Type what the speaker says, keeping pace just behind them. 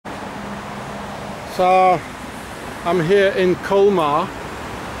So I'm here in Colmar.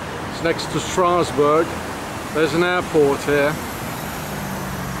 It's next to Strasbourg. There's an airport here.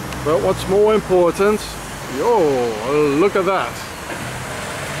 But what's more important, yo, look at that.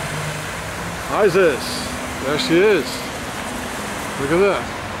 Isis, there she is. Look at that.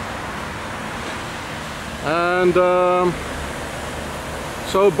 And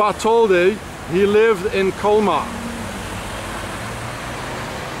so Bartholdi, he lived in Colmar.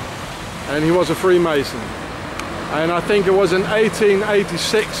 And he was a Freemason. And I think it was in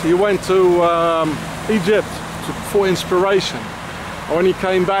 1886 he went to Egypt for inspiration. And when he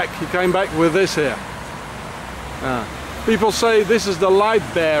came back with this here. People say this is the light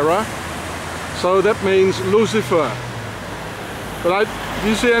bearer, so that means Lucifer. But do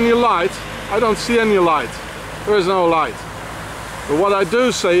you see any light? I don't see any light. There is no light. But what I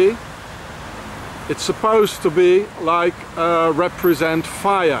do see, it's supposed to be like represent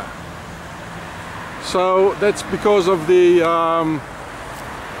fire. So that's because of the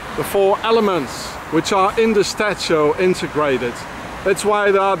 4 elements which are in the statue integrated. That's why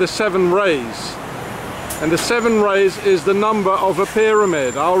there are the 7 rays. And the 7 rays is the number of a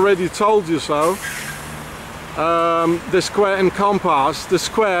pyramid. I already told you so. The square and compass. The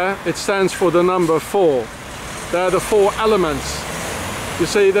square, it stands for the number 4. They're the 4 elements. You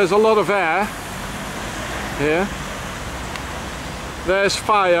see, there's a lot of air here. There's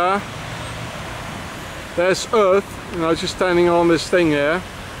fire. There's earth, you know, just standing on this thing here.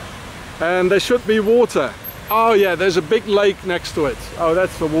 And there should be water. Oh yeah, there's a big lake next to it. Oh,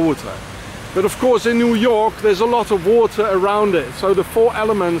 that's the water. But of course in New York there's a lot of water around it. So the 4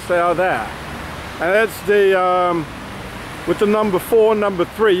 elements, they are there. And that's the, with the number 4 and number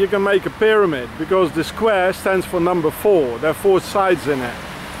 3 you can make a pyramid. Because the square stands for number 4. There are 4 sides in it.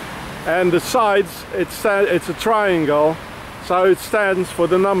 And the sides, it's a triangle. So it stands for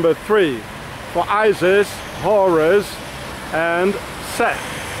the number 3. For Isis, Horus and Seth.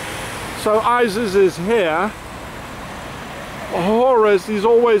 So Isis is here. Horus is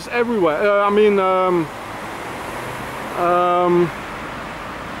always everywhere.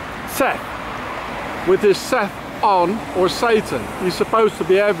 Seth. With his Seth on, or Satan. He's supposed to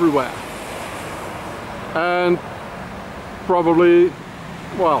be everywhere. And probably,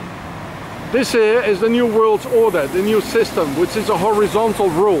 well, this here is the New World Order, the new system, which is a horizontal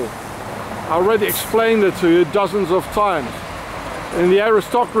rule. I already explained it to you dozens of times. In the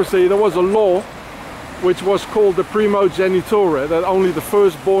aristocracy there was a law which was called the primogenitura, that only the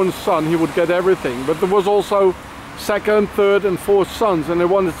firstborn son, he would get everything. But there was also 2nd, 3rd and 4th sons, and they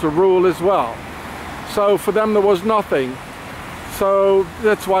wanted to rule as well. So for them there was nothing. So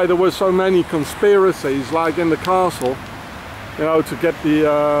that's why there were so many conspiracies, like in the castle, you know, to get the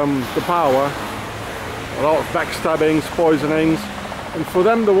power. A lot of backstabbings, poisonings. And for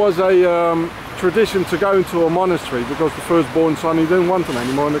them there was a tradition to go into a monastery, because the firstborn son, he didn't want him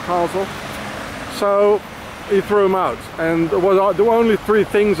anymore in the castle. So he threw him out. And there were only 3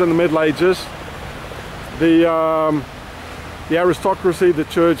 things in the Middle Ages. The aristocracy, the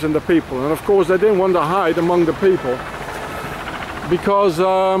church and the people. And of course they didn't want to hide among the people, because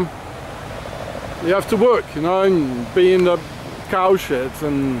you have to work, you know, and be in the cow shit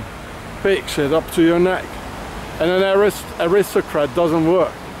and pig shit up to your neck. And an aristocrat doesn't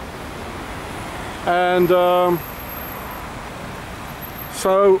work. And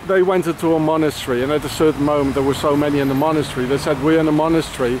so they went into a monastery, and at a certain moment there were so many in the monastery, they said, we're in a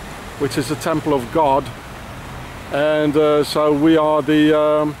monastery which is a temple of God, and so we are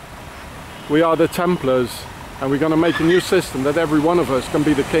the Templars, and we're going to make a new system that every one of us can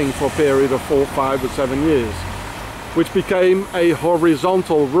be the king for a period of 4, 5 or 7 years, which became a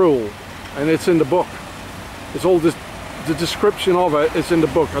horizontal rule. And it's in the book. It's all this, the description of it is in the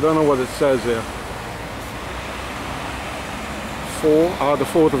book. I don't know what it says here. The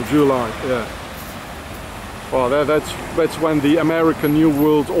 4th of July, yeah. Well, that's when the American New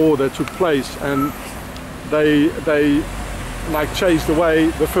World Order took place, and they like chased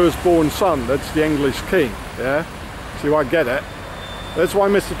away the firstborn son. That's the English king, yeah. See, I get it. That's why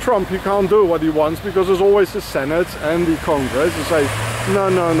Mr. Trump, he can't do what he wants, because there's always the Senate and the Congress who say, no,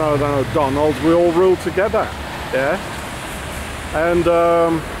 Donald, we all rule together, yeah. And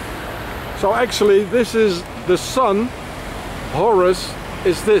so actually this is the son, Horus,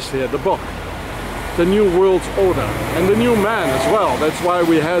 is this here, the book, the New World Order, and the new man as well. That's why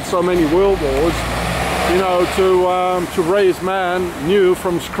we had so many world wars, you know, to raise man new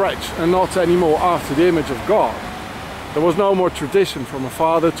from scratch and not anymore after the image of God. There was no more tradition from a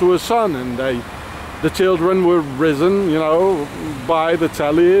father to a son, and the children were risen, you know, by the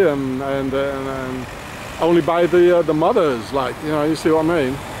telly and only by the mothers, like, you know, you see what I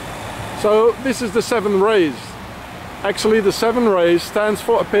mean? So this is the 7 rays. Actually the 7 rays stands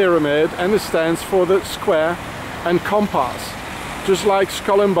for a pyramid, and it stands for the square and compass. Just like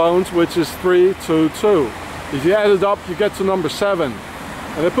skull and bones, which is 3, 2, 2. If you add it up, you get to number 7.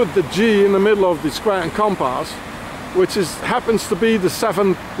 And they put the G in the middle of the square and compass, which happens to be the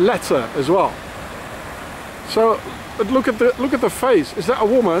 7th letter as well. So, but look at the face. Is that a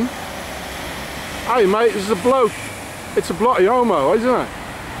woman? Hey mate, this is a bloke. It's a bloody homo, isn't it?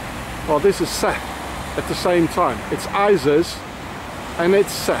 Well, this is Seth at the same time. It's Isis and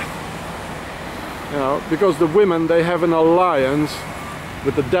it's Seth. You know, because the women, they have an alliance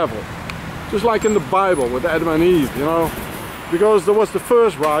with the devil. Just like in the Bible with Adam and Eve, you know. Because there was the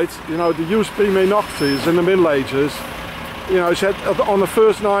first rite, you know, the G.I.U.R.E.H noctis in the Middle Ages. You know, she had, on the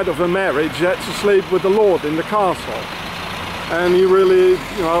first night of her marriage, she had to sleep with the Lord in the castle. And he really,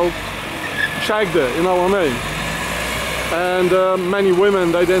 you know, shagged her, you know what I mean? And many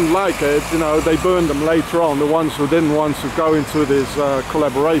women, they didn't like it, you know, they burned them later on, the ones who didn't want to go into this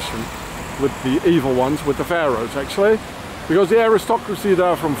collaboration with the evil ones, with the pharaohs actually, because the aristocracy,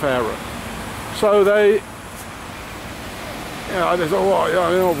 they're from Pharaoh. So they, you know, they thought, well,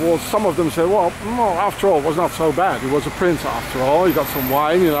 you know, well, some of them said, well, after all, it was not so bad. He was a prince after all. He got some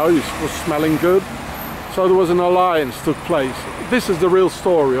wine, you know, he was smelling good. So there was an alliance took place. This is the real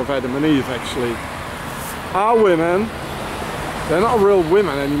story of Adam and Eve, actually. Our women, they're not real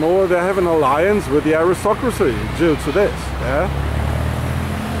women anymore. They have an alliance with the aristocracy due to this, yeah?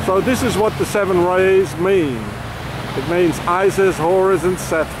 So this is what the 7 rays mean. It means Isis, Horus, and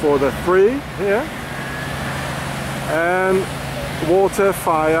Seth for the 3 here. And water,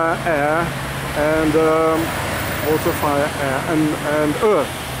 fire, air, and water, fire, air, and earth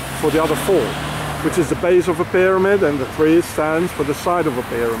for the other 4, which is the base of a pyramid, and the 3 stands for the side of a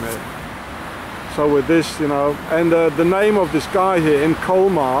pyramid. So with this, you know, and the name of this guy here in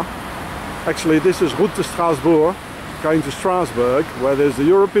Colmar, actually this is Route de Strasbourg, going to Strasbourg, where there's the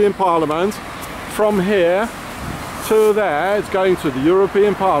European Parliament. From here to there, it's going to the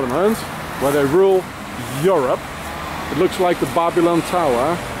European Parliament, where they rule Europe. It looks like the Babylon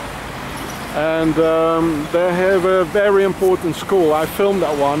Tower, and they have a very important school. I filmed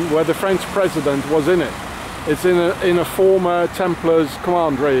that one where the French president was in it. It's in a former Templars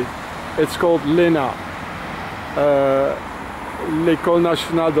commandery. It's called l'ENA, l'École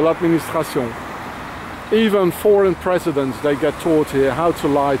Nationale de l'Administration. Even foreign presidents, they get taught here how to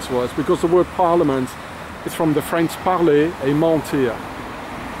lie to us, because the word parliament is from the French parler et mentir,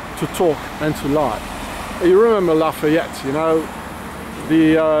 to talk and to lie. You remember Lafayette, you know,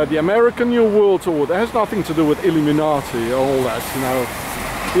 the American New World Order has nothing to do with Illuminati or all that, you know.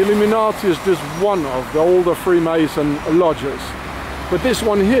 The Illuminati is just one of the older Freemason lodges. But this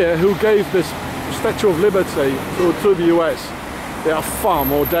one here, who gave this Statue of Liberty to the US, they are far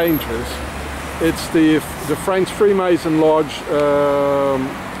more dangerous. It's the French Freemason Lodge,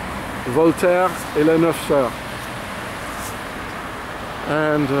 Voltaire et les Neuf Sœurs.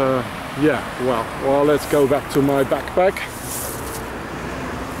 And yeah, well, let's go back to my backpack.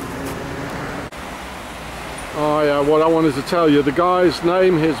 Oh yeah, what I wanted to tell you, the guy's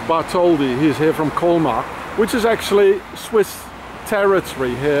name is Bartholdi. He's here from Colmar, which is actually Swiss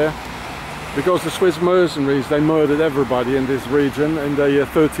territory here, because the Swiss mercenaries, they murdered everybody in this region in the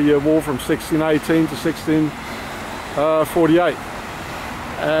 30-year war from 1618 to 1648.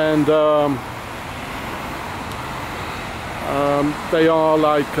 And they are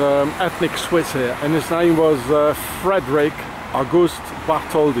like ethnic Swiss here, and his name was Frederick Auguste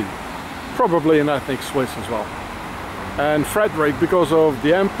Bartholdi, probably an ethnic Swiss as well. And Frederick, because of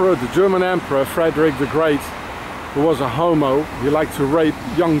the emperor, the German emperor Frederick the Great, who was a homo, he liked to rape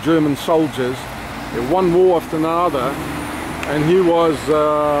young German soldiers in one war after another, and he was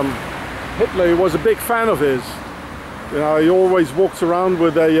Hitler was a big fan of his. You know, he always walked around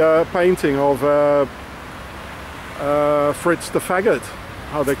with a painting of Fritz the Faggot,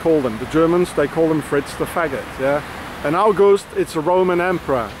 how they call them. The Germans, they call him Fritz the Faggot, yeah. And August, it's a Roman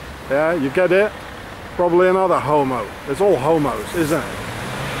emperor, yeah, you get it? Probably another homo. It's all homos, isn't it?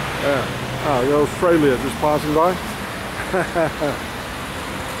 Yeah. Oh, Australia just passing by.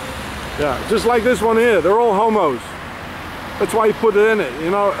 Yeah, just like this one here, they're all homos. That's why he put it in it, you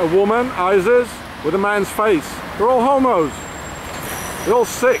know, a woman, Isis, with a man's face. They're all homos. They're all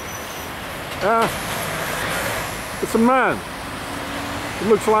sick. Yeah. It's a man. It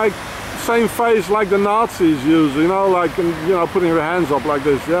looks like the same face like the Nazis use, you know, like, you know, putting your hands up like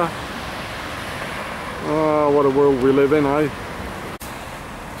this, yeah? Oh, what a world we live in, eh?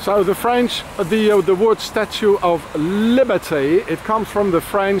 So the French, the word Statue of Liberty, it comes from the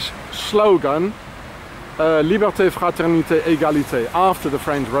French slogan, Liberté, Fraternité, Égalité, after the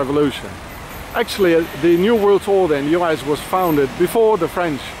French Revolution. Actually, the New World Order in the US was founded before the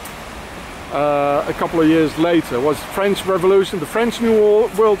French. A couple of years later was French Revolution, the French New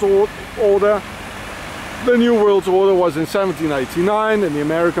World Order. The New World Order was in 1789 and the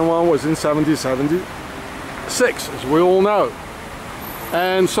American one was in 1776, as we all know.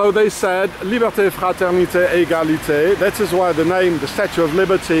 And so they said, Liberté, Fraternité, Égalité. That is why the name, the Statue of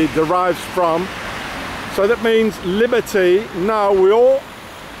Liberty, derives from. So that means liberty. Now we all,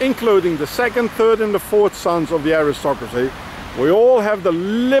 including the second, third and the fourth sons of the aristocracy, we all have the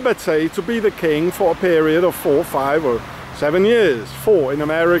liberty to be the king for a period of 4, 5 or 7 years. 4 in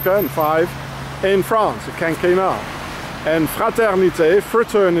America and 5 in France, a quinquennat. And fraternité,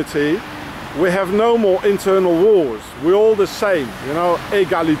 fraternity, we have no more internal wars. We're all the same, you know,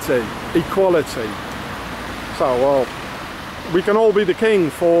 égalité, equality. So, well, we can all be the king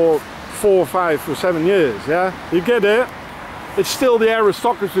for 4, 5 or 7 years, yeah? You get it? It's still the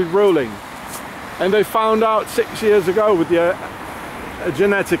aristocracy ruling. And they found out 6 years ago with the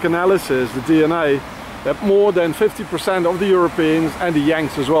genetic analysis, the DNA, that more than 50% of the Europeans, and the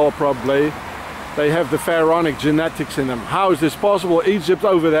Yanks as well probably, they have the pharaonic genetics in them. How is this possible? Egypt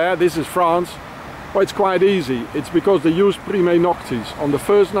over there, this is France. Well, it's quite easy. It's because they used prime noctis. On the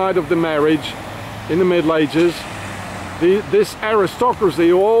first night of the marriage, in the Middle Ages, this aristocracy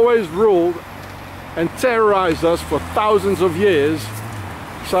who always ruled and terrorized us for thousands of years.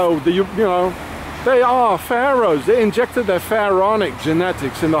 So, you know, they are pharaohs. They injected their pharaonic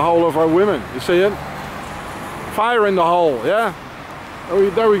genetics in the whole of our women. You see it? Fire in the hole, yeah?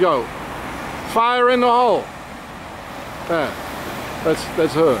 There we go. Fire in the hole. There.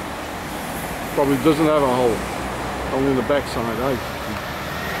 That's her. Probably doesn't have a hole. Only in the backside, eh?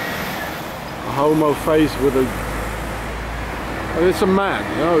 A homo face with a... It's a man,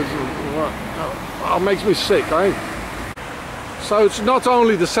 you know. It makes me sick, eh? So it's not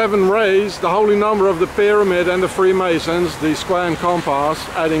only the 7 rays, the holy number of the pyramid and the Freemasons, the square and compass,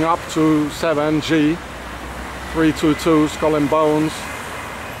 adding up to 7G, 322, skull and bones.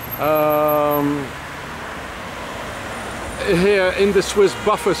 Here in the Swiss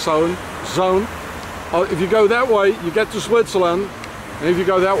buffer zone, if you go that way, you get to Switzerland, and if you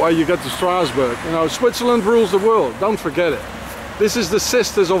go that way, you get to Strasbourg. You know, Switzerland rules the world. Don't forget it. This is the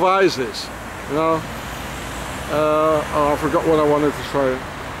Sisters of Isis. You know. Oh, I forgot what I wanted to show you.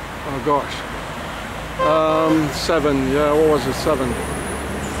 Oh gosh. 7. Yeah, what was it? 7.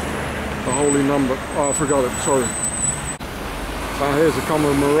 The holy number. Oh, I forgot it. Sorry. So here's a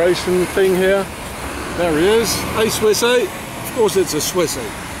commemoration thing here. There he is. Hey, Swissy. Of course, it's a Swissy.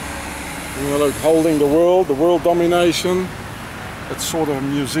 You know, look, holding the world domination. It's sort of a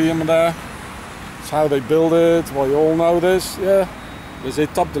museum there. It's how they build it. Well, you all know this, yeah. Les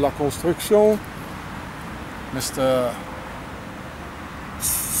étapes de la construction. Mr.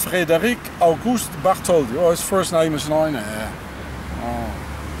 Frédéric Auguste Bartholdi. Oh, his first name is Neune. Yeah. Oh.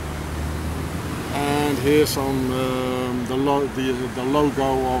 And here's on the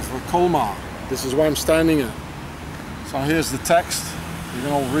logo of Colmar. This is where I'm standing at. So here's the text. You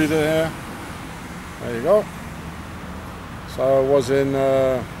can all read it here. There you go. So I was in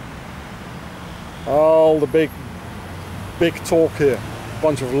all the big talk here.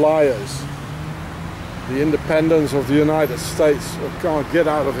 Bunch of liars. The independence of the United States. Oh, can't get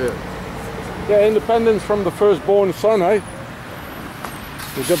out of here. Yeah, independence from the firstborn son, eh?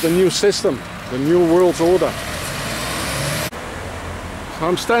 We've got the new system, the New World Order. So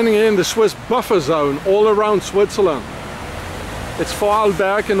I'm standing here in the Swiss buffer zone, all around Switzerland. It's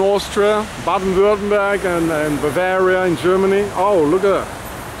Vorarlberg in Austria, Baden-Württemberg and Bavaria in Germany. Oh, look at that.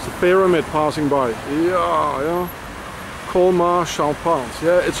 It's a pyramid passing by. Yeah. Colmar, Champagne.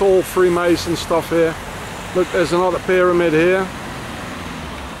 Yeah, it's all Freemason stuff here. Look, there's another pyramid here.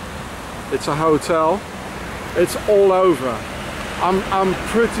 It's a hotel. It's all over. I'm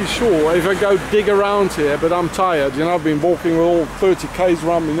pretty sure if I go dig around here, but I'm tired. You know, I've been walking with all 30 k's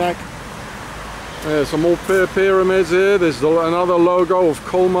around my neck. There's some more pyramids here. There's another logo of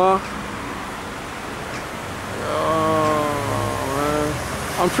Colmar.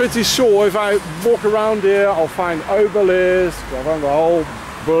 I'm pretty sure if I walk around here, I'll find obelisks. I'll find the whole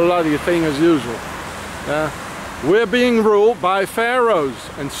bloody thing as usual. Yeah. We're being ruled by pharaohs,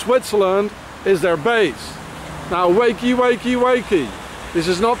 and Switzerland is their base. Now, wakey, wakey, wakey. This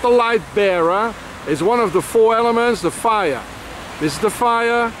is not the light bearer. It's one of the 4 elements, the fire. This is the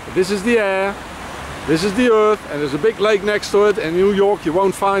fire, this is the air, this is the earth, and there's a big lake next to it. In New York, you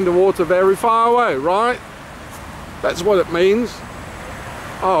won't find the water very far away, right? That's what it means.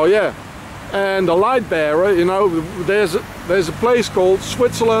 Oh yeah, and the light bearer, you know, there's a place called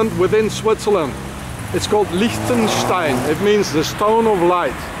Switzerland within Switzerland. It's called Liechtenstein. It means the stone of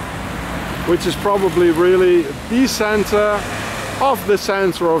light, which is probably really the center of the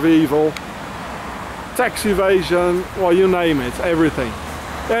center of evil. Tax evasion, well, you name it, everything.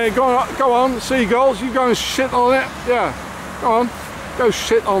 Yeah, go on, seagulls, you go and shit on it. Yeah, go on, go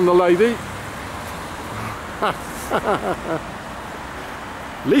shit on the lady.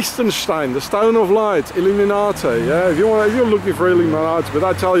 Liechtenstein, the stone of light, Illuminati. Yeah, if you're looking for Illuminati, but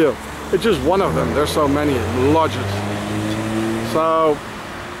I tell you, it's just one of them. There's so many lodges. So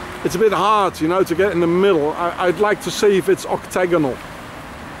it's a bit hard, you know, to get in the middle. I'd like to see if it's octagon.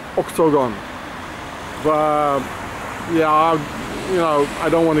 But yeah, you know, I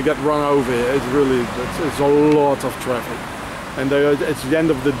don't want to get run over here. It's really, it's a lot of traffic. And it's the end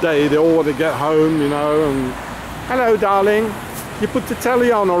of the day. They all want to get home, you know. And hello, darling. You put the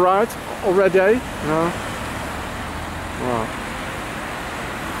telly on, all right? Already? No. Well,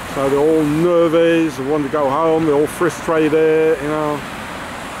 so they're all nervous. They want to go home. They're all frustrated, you know.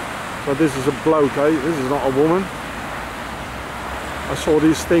 So this is a bloke, eh? This is not a woman. I saw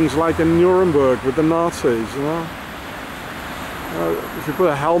these things like in Nuremberg with the Nazis, you know. If you put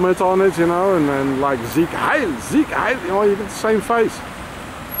a helmet on it, you know, and then like G.I.U.R.E.H, you know, you get the same face.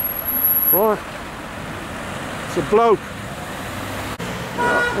 Right. It's a bloke.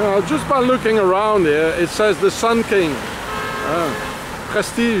 You know, just by looking around here, it says the Sun King.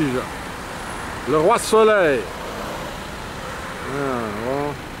 Prestige. Le Roi Soleil. Yeah,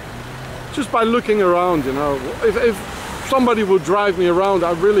 well, just by looking around, you know, if somebody would drive me around,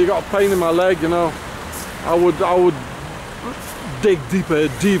 I really got a pain in my leg, you know. I would dig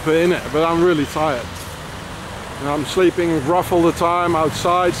deeper in it, but I'm really tired. You know, I'm sleeping rough all the time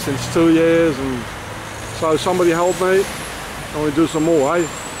outside since 2 years, and so somebody help me. Can we do some more, eh?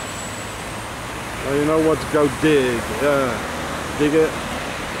 Well, you know what? Go dig. Yeah, dig it.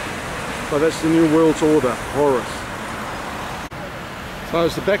 So that's the New World Order, Horus. So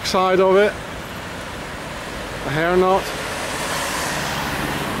it's the back side of it. A hairknot.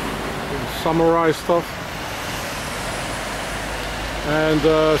 Samurai stuff. And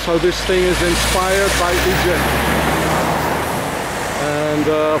so this thing is inspired by Egypt. And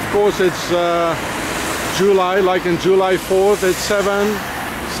of course it's July, like in July 4th, it's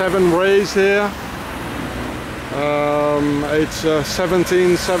seven rays here. It's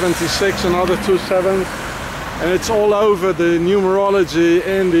 1776, another 2 sevens. And it's all over the numerology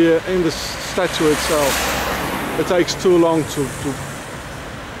in the statue itself. It takes too long to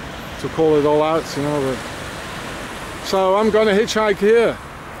call it all out, you know. But so I'm going to hitchhike here.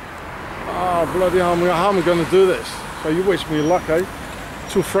 Oh bloody hell, how am I going to do this? So you wish me luck, eh?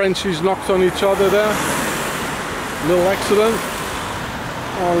 2 Frenchies knocked on each other there. Little accident.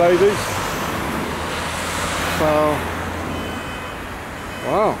 Oh ladies. So,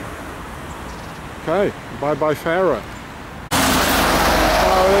 wow. Okay, bye bye Pharaoh. So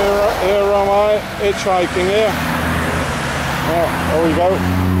here am I, hitchhiking here. Oh, there we go.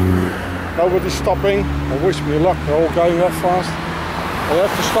 Nobody's stopping. I wish me luck, they're all going that fast. I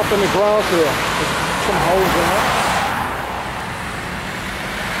have to stop in the grass here. There's some holes in it.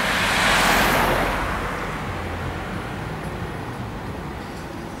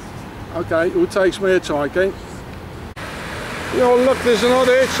 Okay, who takes me hitchhiking? Oh look, there's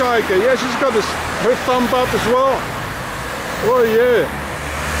another hitchhiker. Yeah, she's got her thumb up as well. Oh yeah.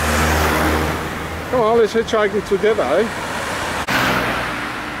 Come on, let's hitchhiking together, eh?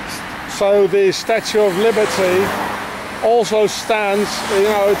 So the Statue of Liberty also stands, you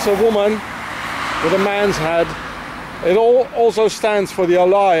know, it's a woman with a man's head. It also stands for the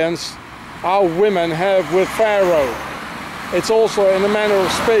alliance our women have with Pharaoh. It's also, in a manner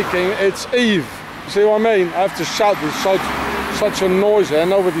of speaking, it's Eve. See what I mean? I have to shout with such a noise here,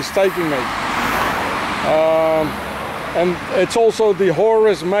 nobody's taking me. And it's also the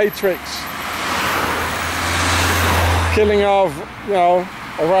Horus matrix. Killing of, you know,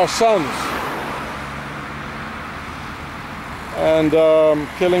 of our sons. And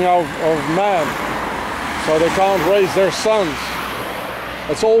killing of man. So they can't raise their sons.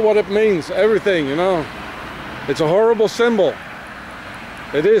 That's all what it means, everything, you know. It's a horrible symbol.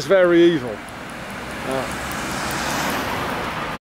 It is very evil.